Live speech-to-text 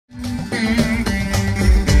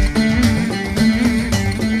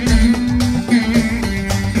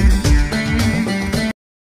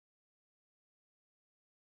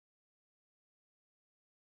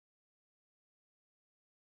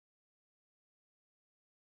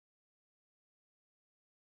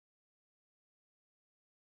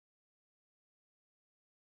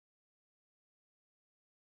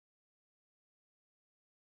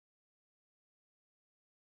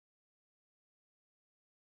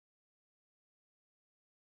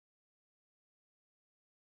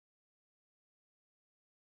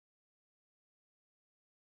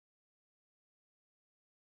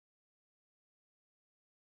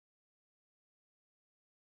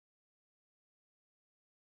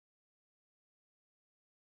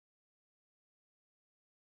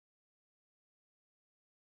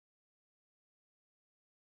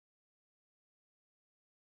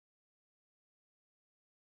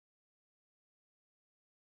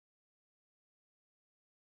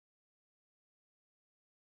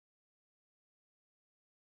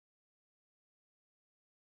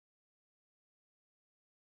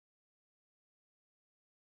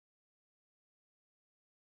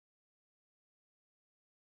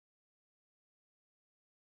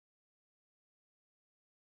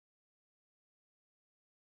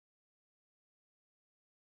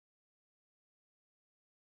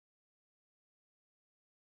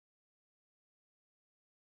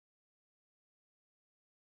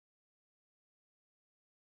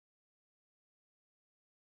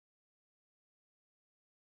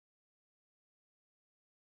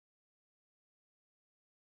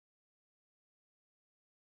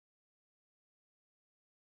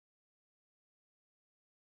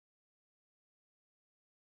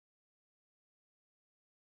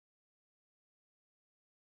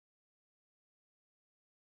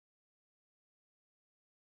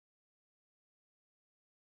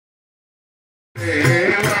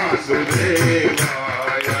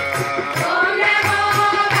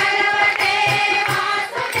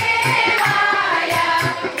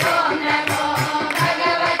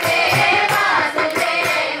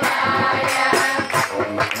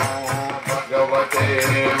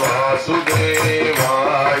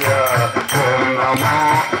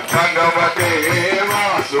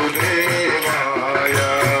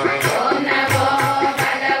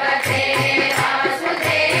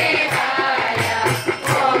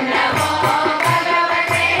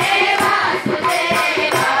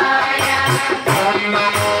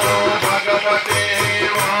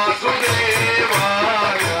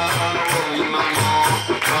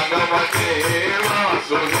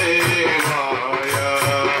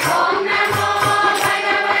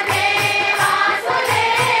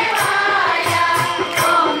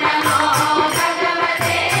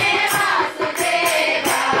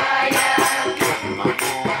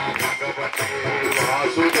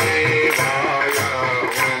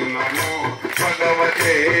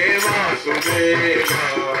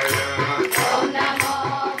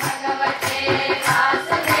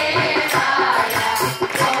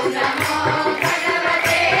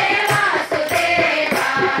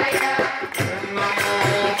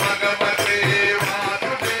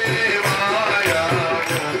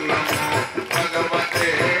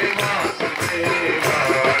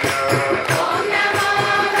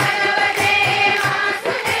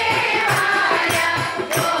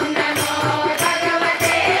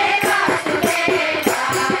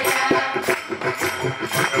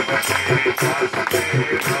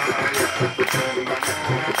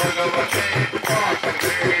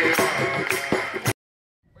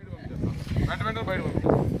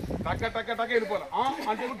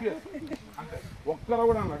అంటే ఒక్కరు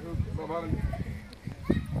కూడా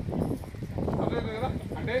కదా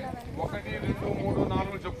అంటే 1 2 3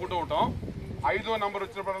 4 చెప్పుకుంటూ ఉంటాం. 5వ నంబర్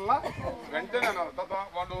వచ్చినప్పుడల్లా వెంటనే అన్నారు. తర్వాత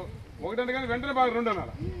వాళ్ళు 1 అంటే కానీ వెంటనే బాగా 2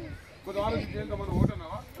 అన్నారు. కొద్దిగా ఆలోచించి మనం 1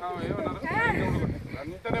 అన్నావా ఏమన్నారు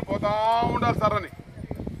వెంటనే పోతా ఉండాలి సార్ అని.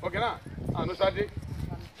 ఓకేనా? నువ్వు స్టార్ట్ చేయి.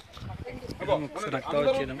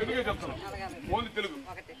 తెలుగే చెప్తున్నాం, ఓన్లీ తెలుగు.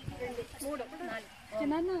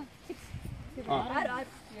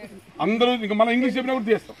 అందరూ ఇంకా మనం ఇంగ్లీష్ చెప్పినా కూడా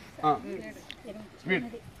తీస్తాం. స్పీడ్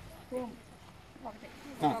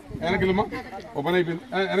వెనకెళ్ళమ్మా. ఓ పని అయిపోయింది.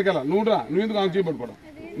 వెనకాల నువ్వు రా. నువ్వు ఎందుకు ఆమె చేయబడిపోవడం?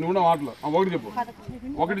 నువ్వు నా వాటిలో 1 చెప్పు.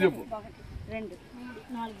 1 చెప్పు. 2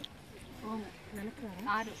 4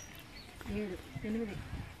 6 7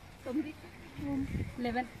 8 9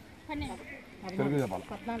 11 12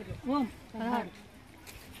 14 16.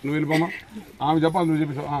 నువ్వు వెళ్ళిపోమా. ఆమె చెప్పాలి, నువ్వు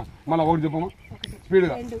చెప్పేసావు. మళ్ళీ 1 చెప్పమ్మా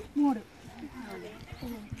స్పీడ్గా. 2 3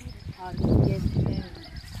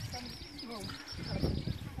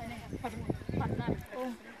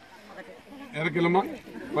 వెనకెళ్ళమ్మా.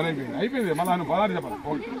 పని అయిపోయింది. అయిపోయింది. మళ్ళీ ఆయన 16 చెప్పాలి.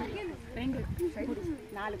 2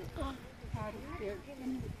 4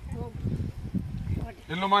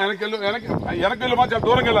 వెళ్ళమ్మా. వెనకెళ్ళమ్మా. చాలా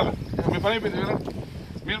దూరంగా వెళ్ళాలి. మీ పని అయిపోయింది.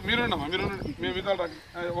 మీరుండమ్మా. మీరు మేము విధాలు రాకి.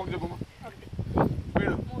 1 చెప్పమ్మా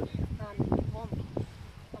స్పీడ్.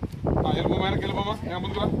 వెళ్ళిపోమా. వెనకెళ్ళిపోమా.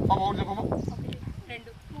 ముందుకురా. 1 చెప్పమ్మా.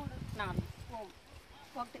 2 3 4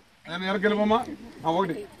 వెనకెళ్ళిపోమా.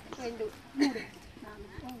 1 2 3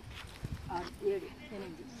 4 6 7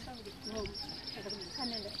 8 9 10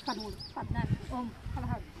 11 12 13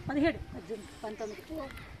 14 17 19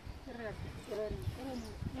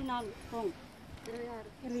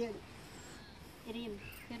 20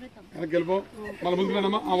 వెనకెళ్ళిపో. మళ్ళీ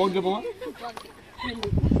ముందుకురానమ్మా. 1 చెప్పమ్మా.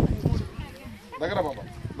 దగ్గర బాబా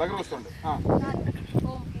దగ్గర వస్తుండే.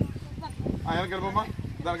 వెనకెళ్ళిపోమ్మా.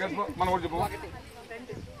 దానికి వెళ్ళిపో. మళ్ళీ 1 చెప్పమ్మా.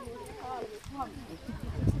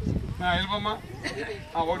 వెళ్ళిపోమ్మా.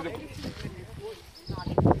 1 చెప్పు.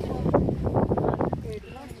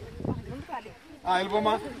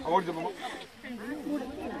 వెళ్ళిపోమ్మా. 1 చెప్పమ్మా.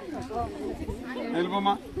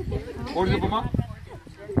 వెళ్ళిపోమ్మా. 1 చెప్పమ్మా.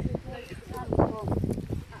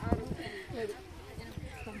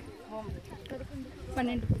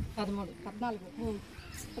 12 13 14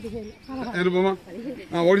 17 వెళ్ళిపోమ్మా.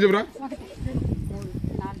 1 చెప్పురా.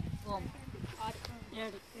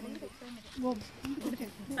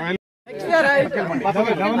 1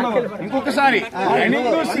 ఇంకొకసారి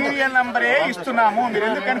సీరియల్ నంబరే ఇస్తున్నాము. మీరు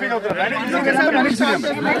ఎందుకు కన్ఫ్యూజ్ అవుతున్నారు?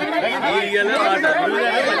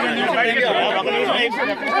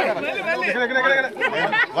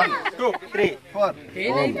 1 2 3 4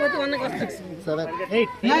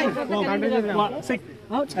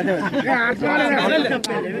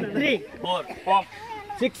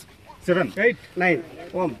 6 7 8 9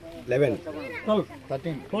 11 12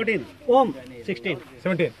 13 14 16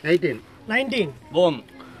 17 18 19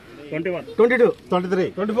 21 22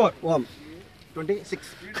 23 24 26.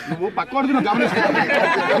 నువ్వు పక్క నువ్వు గమనిస్తా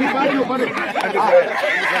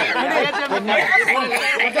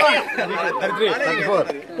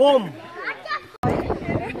ఓం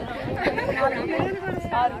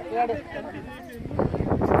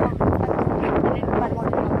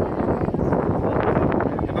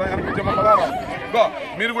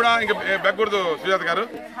మీరు కూడా ఇంకా బెగ్గకూడదు సుజాత గారు.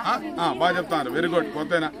 బాగా చెప్తున్నారు, వెరీ గుడ్.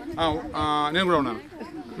 కొత్త నేను కూడా ఉన్నాను.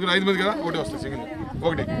 మీరు 5 మంది కదా, ఒకటి వస్తుంది సింగిల్.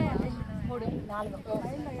 1 7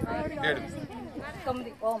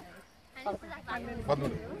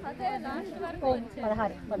 13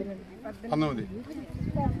 19.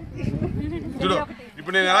 చూడు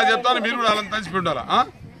ఇప్పుడు నేను ఎలా చెప్తాను మీరు కూడా అలా తలిసిపోయి ఉండాలా.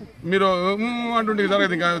 మీరు అంటుంటే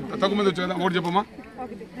జరగదు. ఇంకా తక్కువ మంది వచ్చారు కదా, ఒకటి చెప్పమ్మా.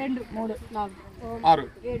 2 3 4 6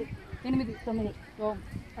 7 8 9 ఓం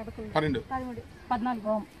 12 13 14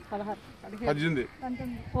 ఓం 16 18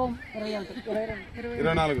 19 ఓం 21 22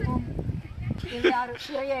 24 ఓం 26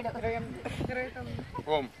 27 29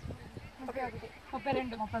 ఓం 32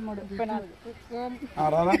 33 34 ఓం.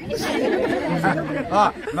 రాదా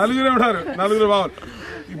నలుగురే ఉన్నారు, నలుగురు బావాలి.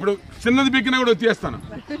 ఇప్పుడు చిన్నది బిక్కినా కూడా వచ్చేస్తాను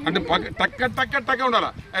అంటే టక్క టక్క టక్క ఉండాలా.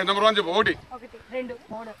 నెంబర్ 1 చెప్పు. 1 2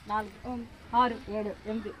 3 4 ఓం 6 7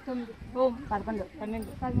 8 9 ఓం 11 12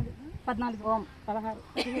 13 14 ఓం 16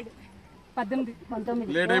 17 18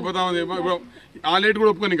 19 లేట్ అయిపోతా ఉంది. ఇప్పుడు ఆ లేట్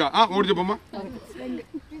కూడా ఒప్పుకొని ఇంకా 1 చెప్పమ్మా. 2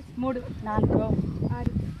 3 4 ఓం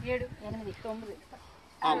 6 7 8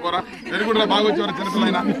 9 పోరా, వెరీ గుడ్. బాగా వచ్చేవారు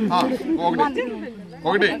చిన్నపిల్లైనా. 1 1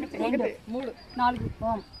 2 3 4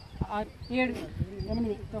 ఓం 6 7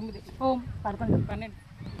 8 9 ఓం 11 12 13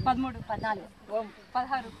 14 ఓం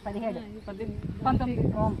 16 17 18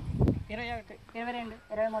 19 ఓం 21 22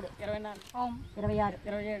 23 24 ఓం 26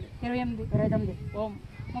 27 28 29 ఓం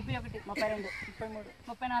 31 32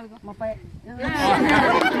 33 34 30.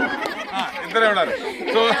 ఇద్దరే ఉన్నారు.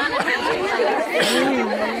 సో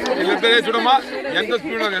వీళ్ళిద్దరే చూడమ్మా ఎంత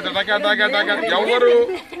స్పీడ్ ఉంది. టకా టకా టకా ఎవరు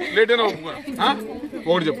లేట్ అయినా ఒప్పుకోరు.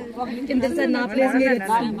 1 చెప్పు. ఓం 6 7 8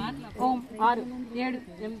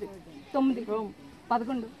 9 ఓం 11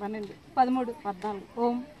 12 13 14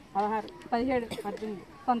 ఓం 16 17 18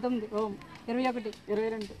 19 ఓం 21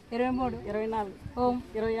 22 23 24 ఓం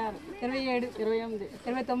 26 27 28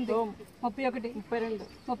 29 ఓం 31 32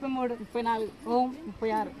 33 34 ఓం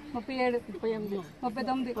 36 37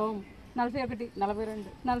 38 39 ఓం 41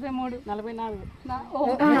 42 43 44 ఓం.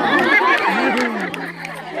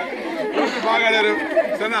 బాగా ఆడారు.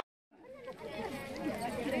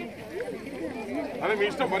 అదే మీ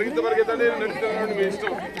ఇష్టం. పరిగెత్తండి, నడుస్తుంది మీ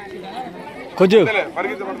ఇష్టం.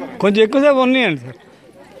 కొంచెం ఎక్కువసేపు ఉన్నాయండి సార్.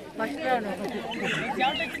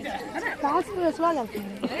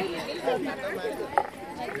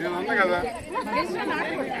 నేను అన్నా కదా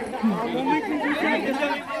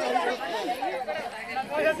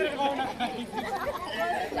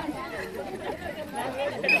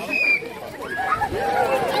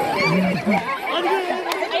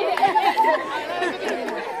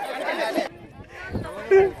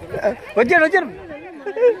వచ్చారు.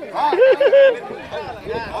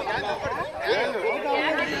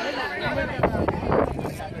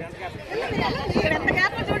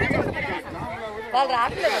 వాళ్ళు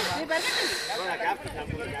రావట్లేదు.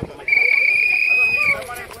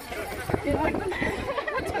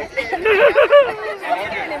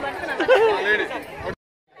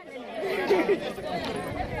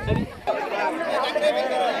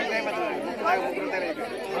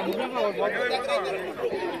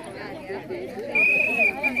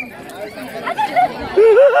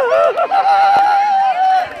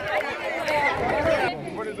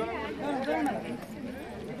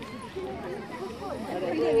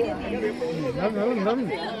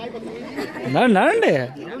 నడండి.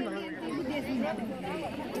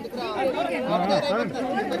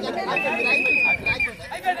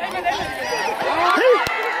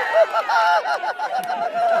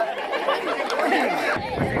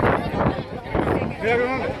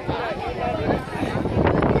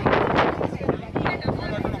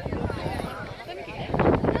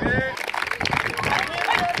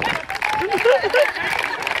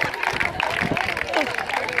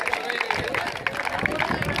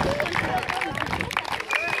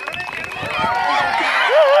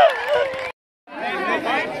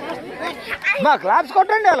 మా క్లాప్స్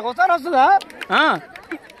కొట్టండి, వాళ్ళకి ఒకసారి వస్తుందా?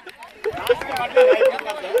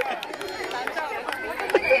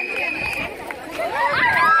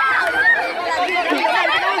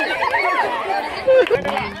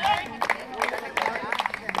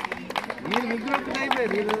 మీరు ముగ్గురు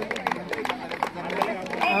అయిపోయారు.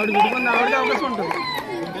 ఆవిడ విడిపోయింది, ఆవిడకి అవకాశం ఉంటుంది.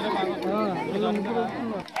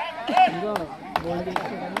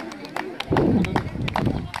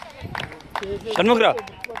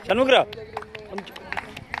 షణ్ముఖరావు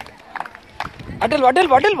అటెల్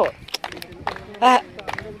పో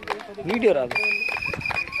వీడియో రాదు.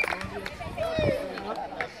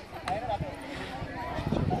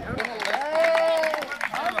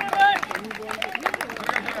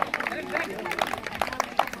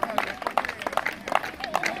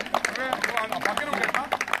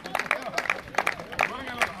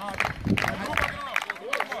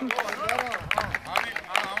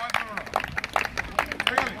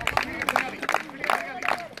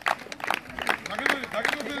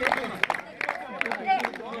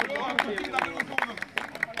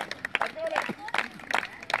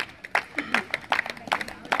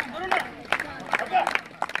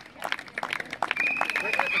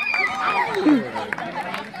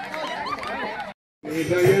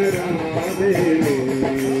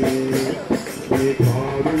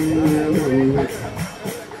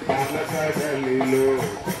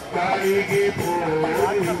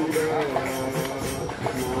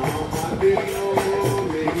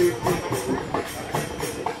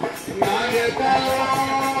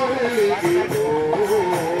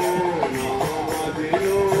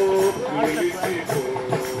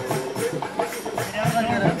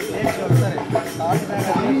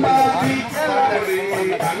 Bye.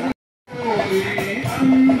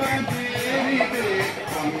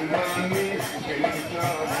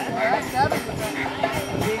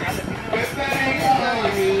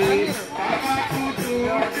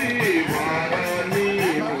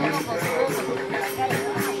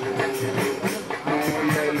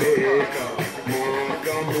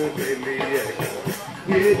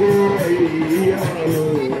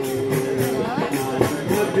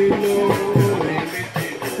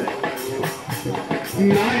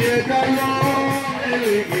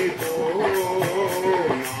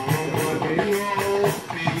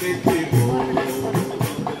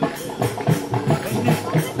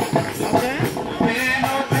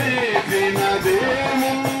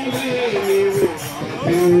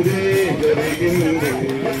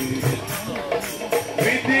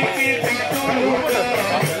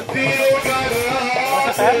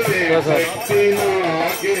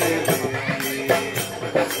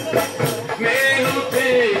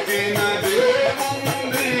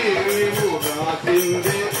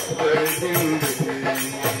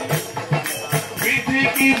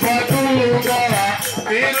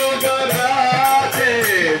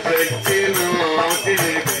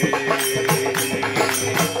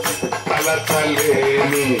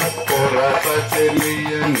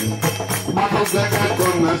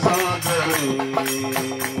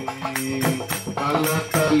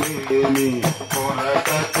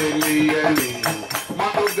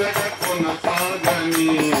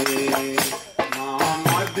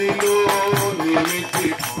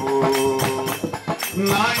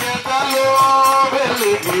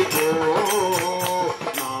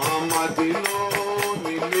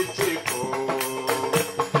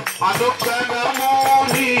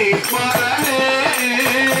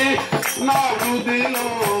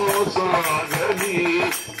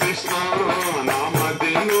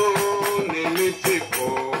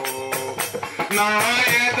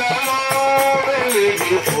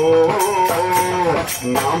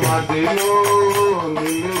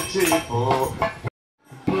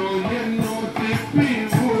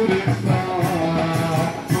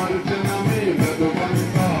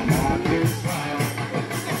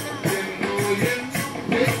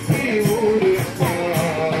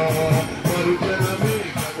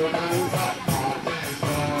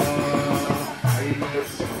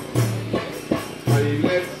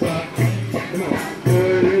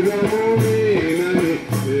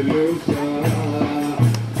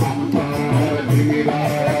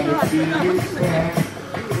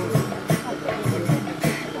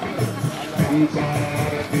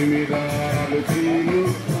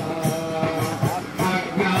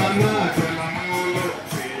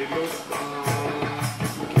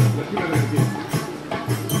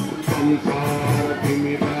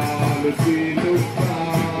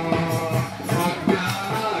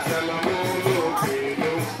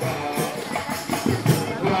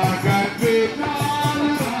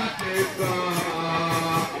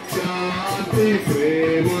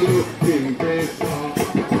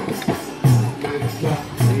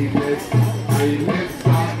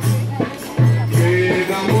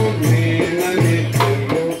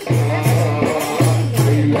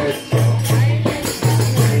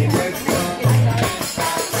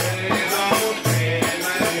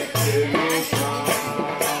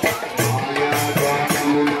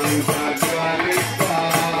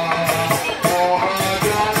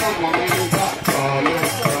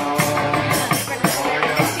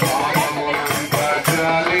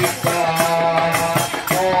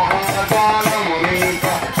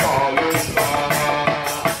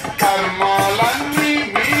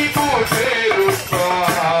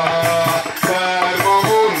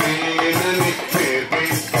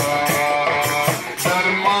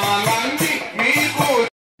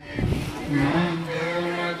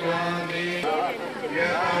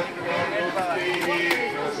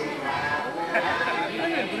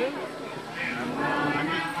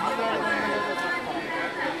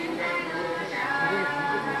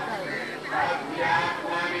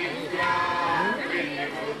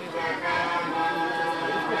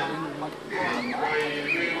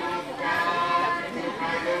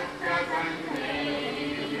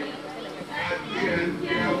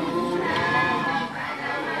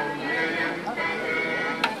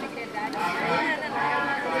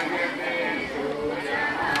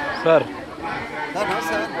 Sir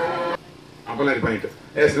అప్పలైన point.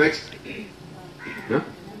 Yes next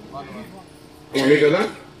మీ కదా.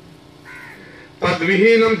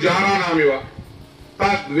 తద్విహీనం జారానామివ.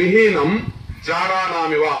 తద్విహీనం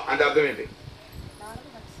జారానామివ అంటే అర్థం ఏంటి?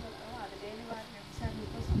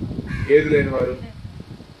 ఏది లేని వారు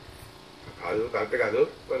కాదు, కరెక్ట్ కాదు.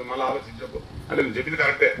 మళ్ళీ ఆలోచించకు. అంటే నేను చెప్పింది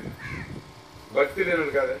కరెక్టే, భక్తి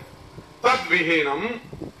లేనడు కాదే. తద్విహీనం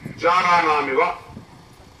జారానామివ.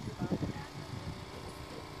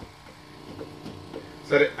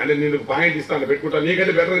 సరే అంటే నేను పాయింట్ ఇస్తాను, పెట్టుకుంటా.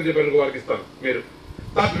 నీకంటే బెటర్ అని చెప్పాను, వారికి ఇస్తాను. మీరు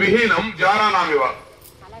తద్విహీనం జారానామివ.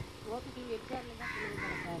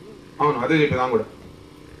 అవును, అదే చెప్పేది ఆమె కూడా.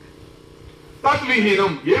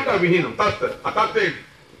 తద్విహీనం ఏమిటి? విహీనం తత్. ఆ తత్ ఏంటి?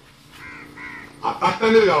 ఆ తత్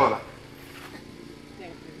అనేది కావాలా?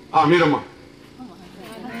 మీరమ్మా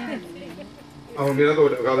మీరంతా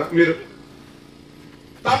ఒకటి కాదా? మీరు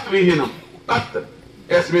తత్ విహీనం తత్.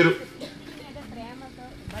 ఎస్ మీరు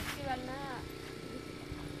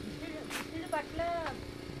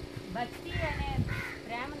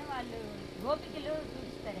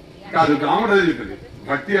కాదు, రాముడు అదే చెప్పింది.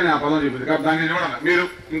 భక్తి అనే ఆ పదం చెప్పింది కాబట్టి దాన్ని చూడాలి. మీరు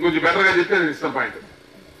ఇంకొంచెం బెటర్ గా చెప్తే నేను ఇస్తాను పాయింట్.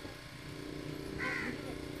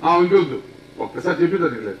 ఇంకొద్దు, ఒక్కసారి చెప్పింది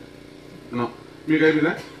అది లేదు. మీకు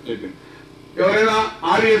అయిపోయిందా? చెప్పింది. ఎవరైనా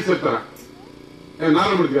ఆడియన్స్ చెప్తారా?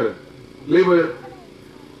 నారాయణమూర్తి గారు లేబోయారు.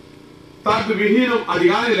 తద్ విహీనం అది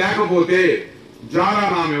కానీ లేకపోతే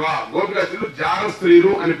జారానామివ. గోపికాస్త్రీలు జార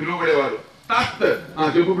స్త్రీలు అని పిలువబడేవారు. తత్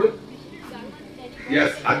చెప్పు ఇప్పుడు.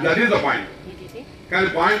 ఎస్, అది ద పాయింట్. కానీ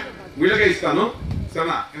పాయింట్ వీళ్ళకే ఇస్తాను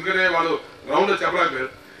సరేనా, ఎందుకంటే వాళ్ళు రౌండ్ లో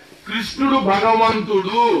చెప్పలేకపోయారు. కృష్ణుడు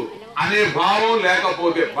భగవంతుడు అనే భావం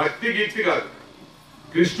లేకపోతే, భక్తి గీక్తి కాదు,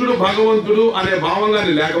 కృష్ణుడు భగవంతుడు అనే భావం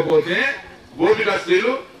కానీ లేకపోతే గోపికా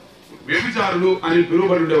స్త్రీలు వ్యభిచారులు అని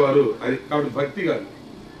పిలువబడి ఉండేవారు. అది కాబట్టి భక్తి కాదు,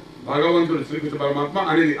 భగవంతుడు శ్రీకృష్ణ పరమాత్మ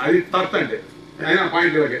అనేది అది తత్ అంటే. అయినా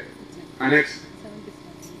పాయింట్ ఇలాగే. నెక్స్ట్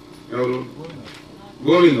ఎవరు?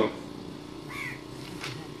 గోవిందం.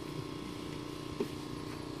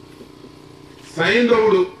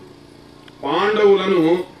 సైంధవుడు పాండవులను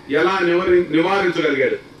ఎలా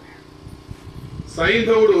నివారించగలిగాడు?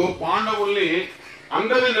 సైంధవుడు పాండవుల్ని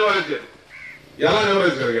అందరినీ నివారించాడు. ఎలా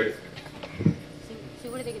నివారించగలిగాడు?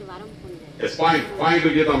 పాయింట్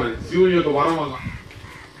గీతామని శివుని యొక్క వరం వల్ల.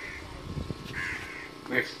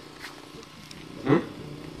 నెక్స్ట్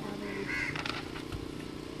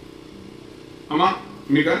అమ్మా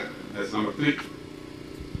మీకు నంబర్ 3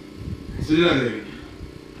 శ్రీరాదేవి.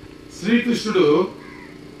 శ్రీకృష్ణుడు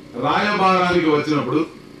రాయబారానికి వచ్చినప్పుడు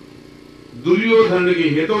దుర్యోధనుడికి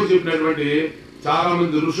హితవు చెప్పినటువంటి చాలా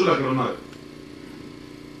మంది ఋషులు అక్కడ ఉన్నారు.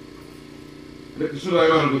 అంటే కృష్ణుడు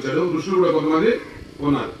రాయబారానికి వచ్చాడు, ఋషులు కూడా కొంతమంది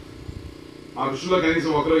ఉన్నారు. ఆ ఋషుల్లో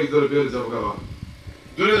కనీసం ఒకరు ఇద్దరు పేరు చెప్పగలవా?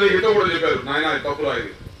 దుర్యోధన హితవు కూడా చెప్పారు, నాయన తప్పురా,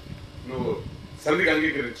 ఇది నువ్వు సంధికి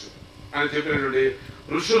అంగీకరించు అని చెప్పినటువంటి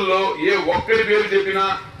ఋషుల్లో ఏ ఒక్కడి పేరు చెప్పినా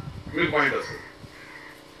మీకు పాయింట్ వస్తుంది.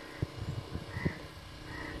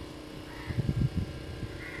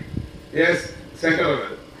 ఎస్, శంకరరావు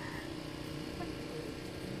గారు,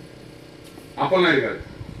 అప్పలనాయుడు గారు,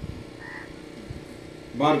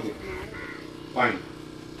 భారతి పాయింట్.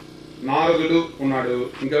 నారదుడు ఉన్నాడు,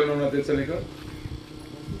 ఇంకెవరు ఉన్నా తెలుసా నీకు?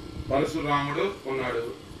 పరశురాముడు ఉన్నాడు,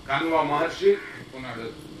 కన్వ మహర్షి ఉన్నాడు.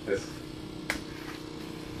 ఎస్,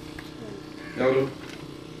 ఎవరు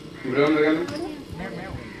ఇప్పుడు ఏమన్నారు కానీ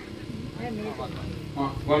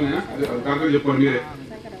అదే కరెక్ట్గా చెప్పండి మీరే.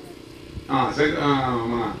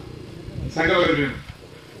 మన శంకరరావు గారు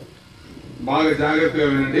బాగా జాగ్రత్తగా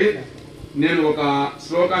వినండి. నేను ఒక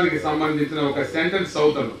శ్లోకానికి సంబంధించిన ఒక సెంటెన్స్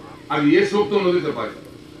చదువుతాను, అది ఏ సూక్తం ఉన్నది చెప్పాలి.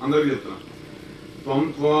 అందరికీ చెప్తున్నాను. త్వం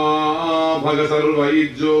త్వా భగ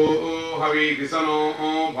సర్వైజ్జో హవీతి సనో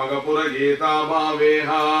భగపుర ఏతా భావేహ.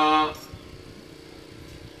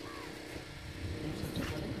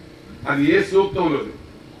 అది ఏ సూక్తంలోది?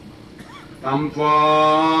 తం త్వా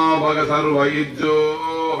భగ సర్వైజ్జో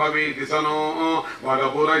హవీతి సనో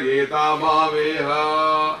భగపుర ఏతా భావేహ.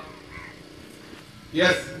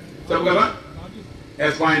 ఎస్ చెప్పగలరా?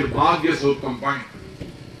 ఎస్ పాయింట్, భాగ్య సూక్తం పాయింట్.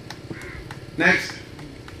 నెక్స్ట్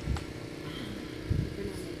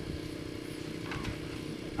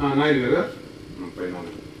నాయుడు గారు.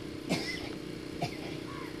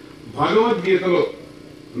 భగవద్గీతలో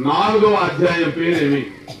 4వ అధ్యాయం పేరేమి?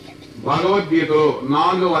 భగవద్గీతలో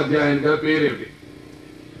 4వ అధ్యాయం గల పేరేమిటి?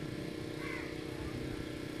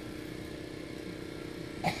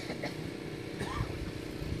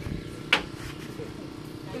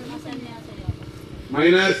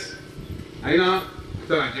 మైనస్ అయినా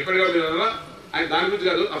సరే చెప్పాడు కదా ఆయన దాని గురించి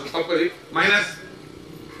కాదు అసలు తప్పది మైనస్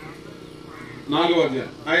 4వ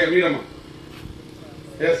అధ్యాయం మీరమ్మా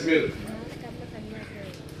ఎస్ మీరు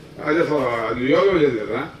అదే సార్ అది యోగం లేదు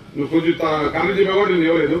కదా నువ్వు కొంచెం కన్ను చెప్పా నేను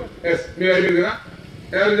ఇవ్వలేదు ఎస్ మీరు అయిపోయింది కదా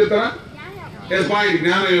ఎవరు చెప్తారా ఎస్ పాయింట్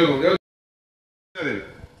జ్ఞాన యోగం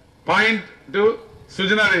పాయింట్ టు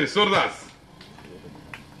సుజనాదేవి సూర్దాస్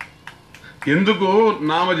ఎందుకు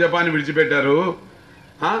నామ జపాన్ని విడిచిపెట్టారు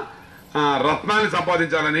రత్నాన్ని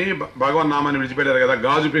సంపాదించాలని భగవాన్ నామాన్ని విడిచిపెట్టారు కదా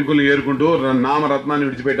గాజు పెంకుల్ని ఏరుకుంటూ నామ రత్నాన్ని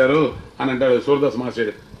విడిచిపెట్టారు అని అంటాడు సూర్దాస్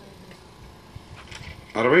మాస్టర్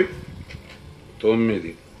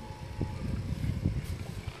 69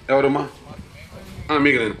 ఎవరమ్మా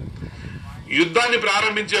మీకు నేను యుద్ధాన్ని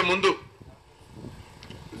ప్రారంభించే ముందు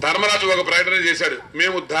ధర్మరాజు ఒక ప్రకటన చేశాడు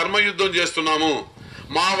మేము ధర్మ యుద్ధం చేస్తున్నాము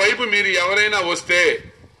మా వైపు మీరు ఎవరైనా వస్తే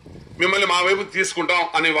మిమ్మల్ని మా వైపు తీసుకుంటాం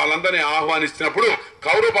అని వాళ్ళందరినీ ఆహ్వానించినప్పుడు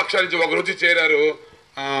కౌరవ పక్షాల నుంచి ఒకరు వచ్చి చేరారు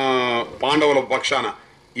పాండవుల పక్షాన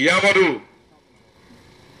ఎవరు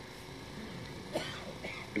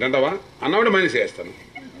ఏంటంటావా అన్నవాడు మైనస్ చేస్తాను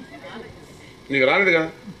నీకు రాలేదు కదా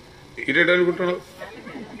ఇటు అనుకుంటున్నావు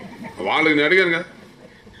వాళ్ళకి నేను అడిగాను కదా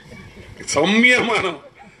సంయమనం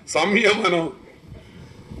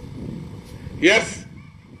ఎస్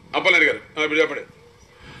అప్పని అడిగారు ఇప్పుడు చెప్పండి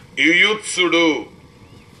యుయుత్సుడు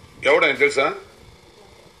ఎవడు ఆయన తెలుసా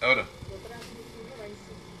ఎవరు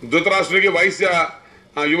ధృతరాష్ట్రుడికి వైశ్య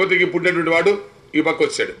యువతికి పుట్టినటువంటి వాడు ఈ పక్క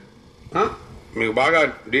వచ్చాడు మీకు బాగా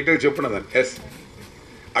డీటెయిల్ చెప్పున్నదాన్ని ఎస్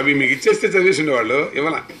అవి మీకు ఇచ్చేస్తే చదివేసిండే వాళ్ళు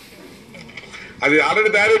ఇవ్వనా అది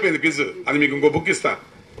ఆల్రెడీ తయారైపోయింది క్విజ్ అది మీకు ఇంకో బుక్ ఇస్తా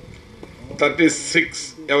 36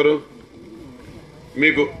 ఎవరు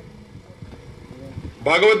మీకు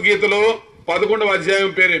భగవద్గీతలో 11వ అధ్యాయం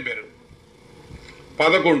పేరేం పేరు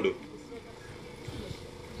 11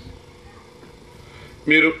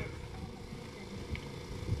 మీరు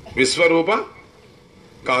విశ్వరూప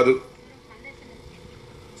కాదు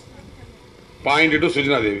పాయింట్ టు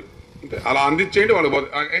సుజనాదేవి అలా అందించేయండి వాళ్ళు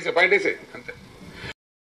వేసే పాయింట్ వేసే అంతే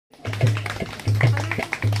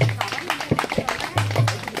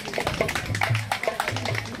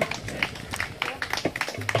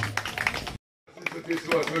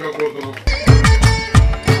తీసుకోవాల్సిందిగా కోరుతున్నాం